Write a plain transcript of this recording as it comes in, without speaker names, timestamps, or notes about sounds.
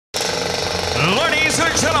Ladies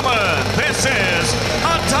and gentlemen, this is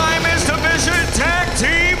a Diamonds Division Tag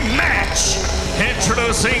Team match.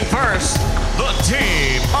 Introducing first, the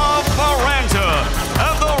team of Miranda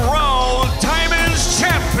and the Raw Diamonds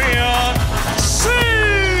Champion,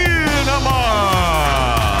 Cinema.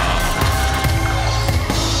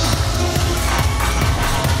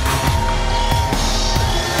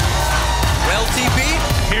 Well, TP,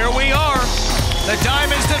 here we are, the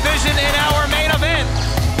Diamonds Division in our main event.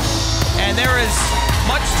 And there is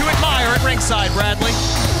much to admire at ringside, Bradley.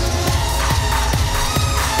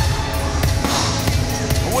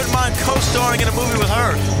 I wouldn't mind co-starring in a movie with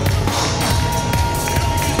her.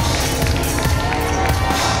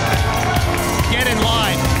 Get in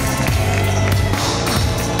line.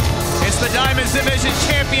 It's the Diamonds Division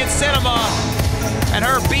Champion Cinema and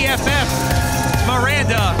her BFF,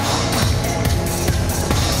 Miranda.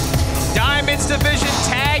 Diamonds Division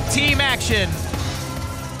Tag Team action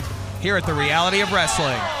here at the Reality of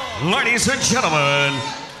Wrestling. Ladies and gentlemen,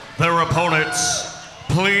 their opponents,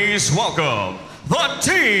 please welcome the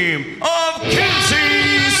team of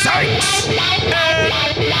Kenzie Sykes and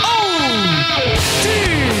ODB.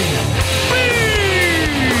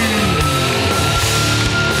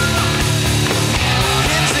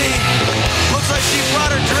 Kenzie looks like she brought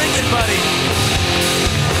her drinking buddy.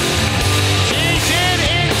 She did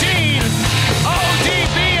indeed.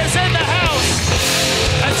 ODB is in the house,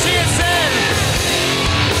 and she has said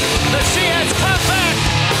that she has come back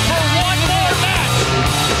for one more match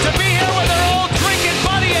to be here with her old drinking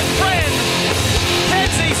buddy and friend,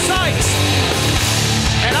 Kenzie Sykes.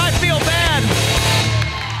 And I feel bad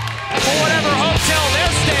for whatever hotel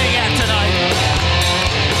they're staying at tonight.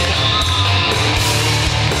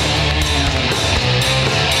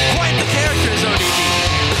 Quite the characters, ODB.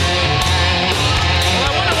 Well,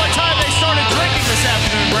 I wonder what time they started drinking this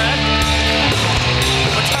afternoon, Brad.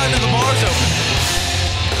 What time do the bars open?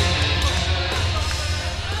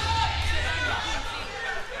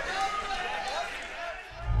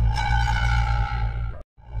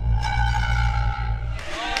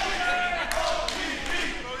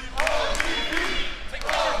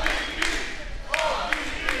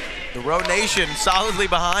 The Road Nation solidly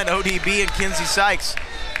behind ODB and Kenzie Sykes.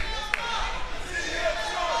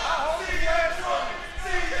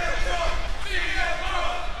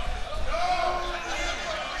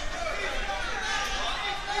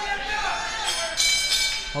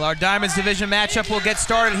 Well, our Diamonds Division matchup will get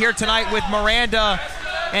started here tonight with Miranda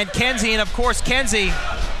and Kenzie. And of course, Kenzie,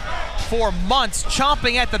 for months,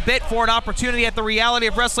 chomping at the bit for an opportunity at the Reality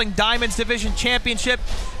of Wrestling Diamonds Division Championship.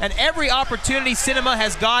 And every opportunity Cinema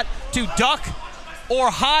has got to duck or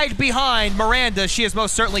hide behind Miranda, she has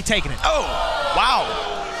most certainly taken it. Oh, wow.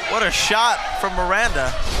 What a shot from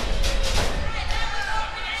Miranda.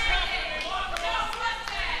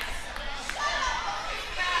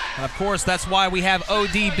 And of course, that's why we have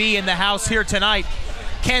ODB in the house here tonight.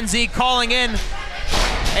 Kenzie calling in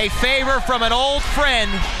a favor from an old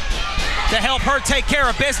friend to help her take care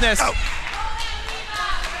of business. Oh.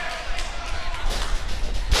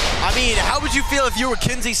 I mean, how would you feel if you were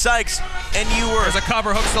Kenzie Sykes and you were... There's a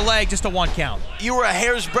cover, hooks the leg, just a one count. You were a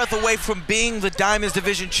hair's breadth away from being the Diamonds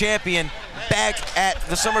Division champion back at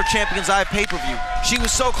the Summer Champions Live pay-per-view. She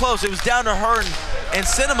was so close. It was down to her and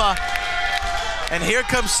Cinema. And here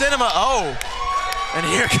comes Cinema. Oh, and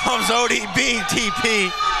here comes ODB,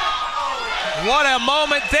 TP. What a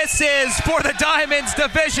moment this is for the Diamonds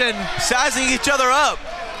Division. Sizing each other up.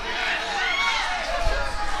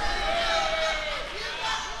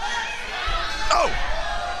 Oh.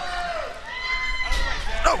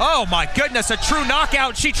 Oh my goodness, a true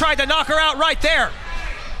knockout. She tried to knock her out right there.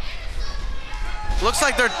 Looks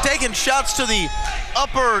like they're taking shots to the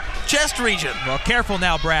upper chest region. Well, careful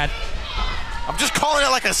now, Brad. I'm just calling it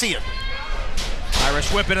like I see it.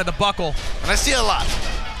 Irish whip into the buckle. And I see it a lot.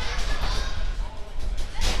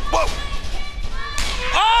 Whoa!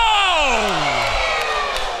 Oh!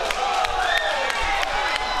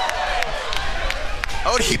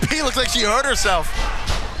 ODB looks like she hurt herself.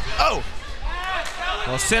 Oh!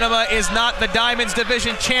 Well, Cinema is not the Diamonds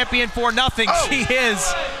Division champion for nothing. Oh. She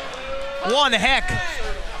is one heck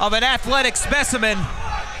of an athletic specimen.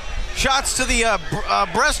 Shots to the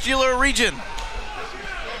breastular region.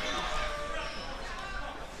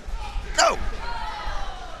 Oh!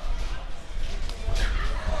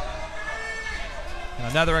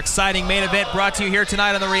 Another exciting main event brought to you here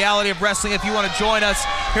tonight on the Reality of Wrestling. If you want to join us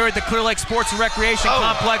here at the Clear Lake Sports and Recreation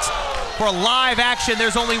Complex for live action,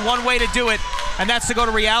 there's only one way to do it, and that's to go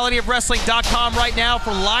to realityofwrestling.com right now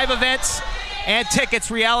for live events and tickets,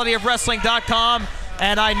 realityofwrestling.com.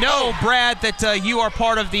 And I know, Brad, that you are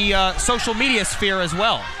part of the social media sphere as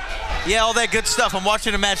well. Yeah, all that good stuff. I'm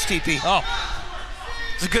watching a match, TP. Oh.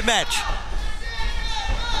 It's a good match.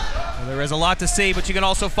 Well, there is a lot to see, but you can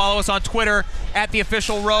also follow us on Twitter, at The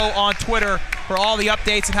Official Row on Twitter, for all the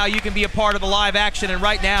updates and how you can be a part of the live action. And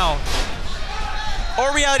right now...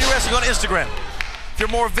 Or Reality Wrestling on Instagram, if you're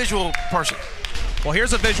more a visual person. Well,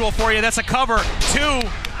 here's a visual for you. That's a cover, 2,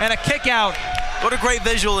 and a kick out. What a great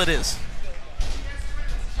visual it is.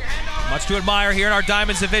 Much to admire here in our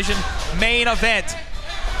Diamonds Division main event.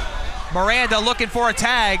 Miranda looking for a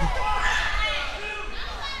tag.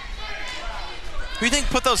 Who do you think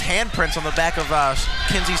put those handprints on the back of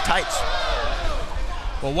Kenzie's tights?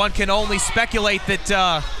 Well, one can only speculate that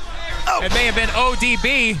it may have been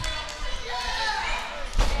ODB.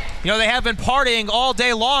 You know, they have been partying all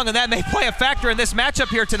day long, and that may play a factor in this matchup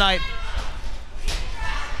here tonight.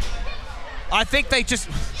 I think they just,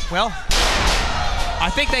 well,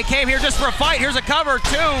 I think they came here just for a fight. Here's a cover,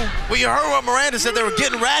 2. Well, you heard what Miranda said. They were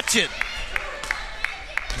getting ratchet.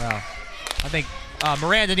 Well, I think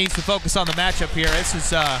Miranda needs to focus on the matchup here. This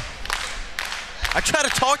is... I tried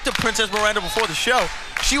to talk to Princess Miranda before the show.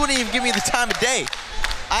 She wouldn't even give me the time of day.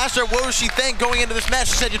 I asked her what does she think going into this match.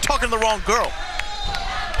 She said, you're talking to the wrong girl.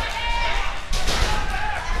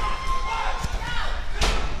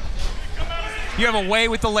 You have a way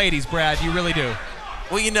with the ladies, Brad. You really do.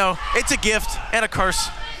 Well, you know, it's a gift and a curse.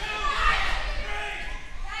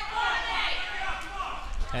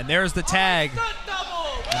 And there's the tag.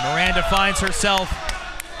 And Miranda finds herself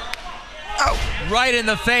right in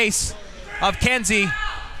the face of Kenzie.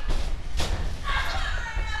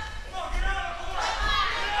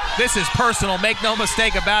 This is personal, make no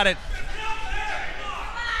mistake about it.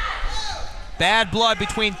 Bad blood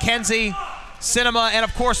between Kenzie, Cinema, and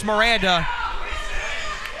of course Miranda.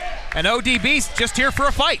 And ODB's just here for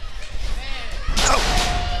a fight.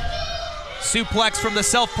 Suplex from the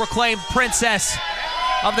self-proclaimed princess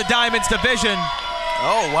of the Diamonds Division.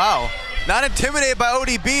 Oh, wow. Not intimidated by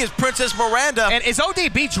ODB is Princess Miranda. And is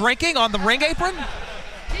ODB drinking on the ring apron?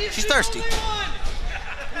 She's thirsty.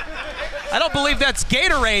 I don't believe that's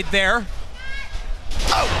Gatorade there.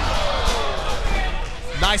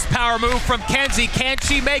 Nice power move from Kenzie. Can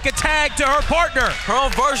she make a tag to her partner? Her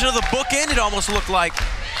own version of the bookend, it almost looked like.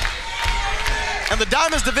 And the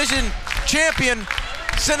Diamonds Division champion,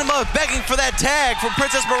 Cinema, begging for that tag from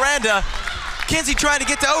Princess Miranda. Kenzie trying to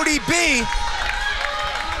get to ODB.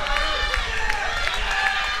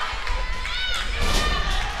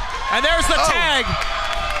 And there's the tag.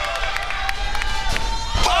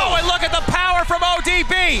 Oh, and look at the power from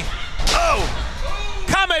ODB.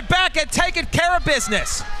 Coming back and taking care of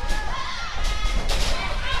business.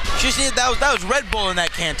 She just needed, that was Red Bull in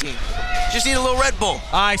that canteen. Just need a little Red Bull.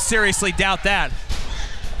 I seriously doubt that.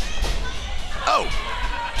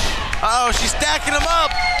 Oh, she's stacking them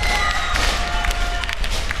up.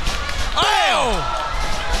 Oh!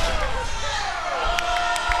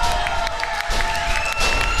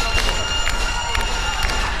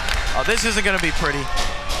 Oh, this isn't gonna be pretty.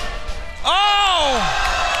 Oh!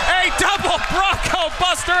 A double Bronco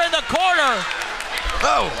Buster in the corner.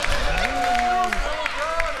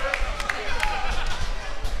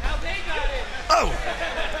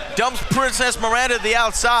 Dumps Princess Miranda to the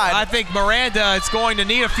outside. I think Miranda is going to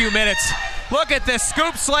need a few minutes. Look at this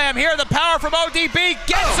scoop slam here. The power from ODB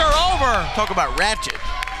gets her over. Talk about ratchet.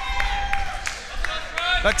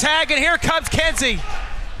 The tag, and here comes Kenzie.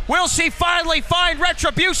 Will she finally find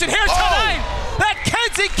retribution here tonight? That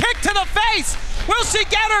Kenzie kick to the face. Will she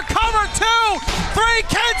get her cover? 2, 3.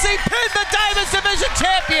 Kenzie pinned the Diamonds Division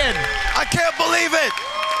champion. I can't believe it.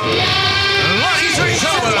 Ladies and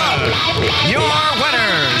gentlemen, your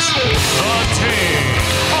winners, the team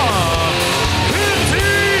of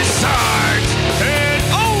Kenzie Sykes and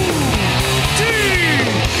ODB.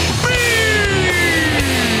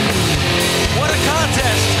 What a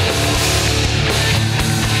contest.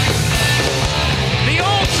 The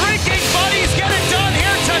old drinking buddies get it done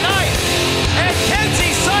here tonight. And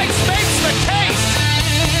Kenzie Sykes makes the case.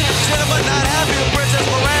 Cinema not happy with Princess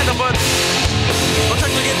Miranda, but looks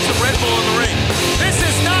like they're getting some Red Bull in the ring. This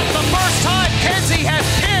is not the first time Kenzie has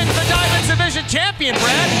pinned the Diamonds Division champion, Brad.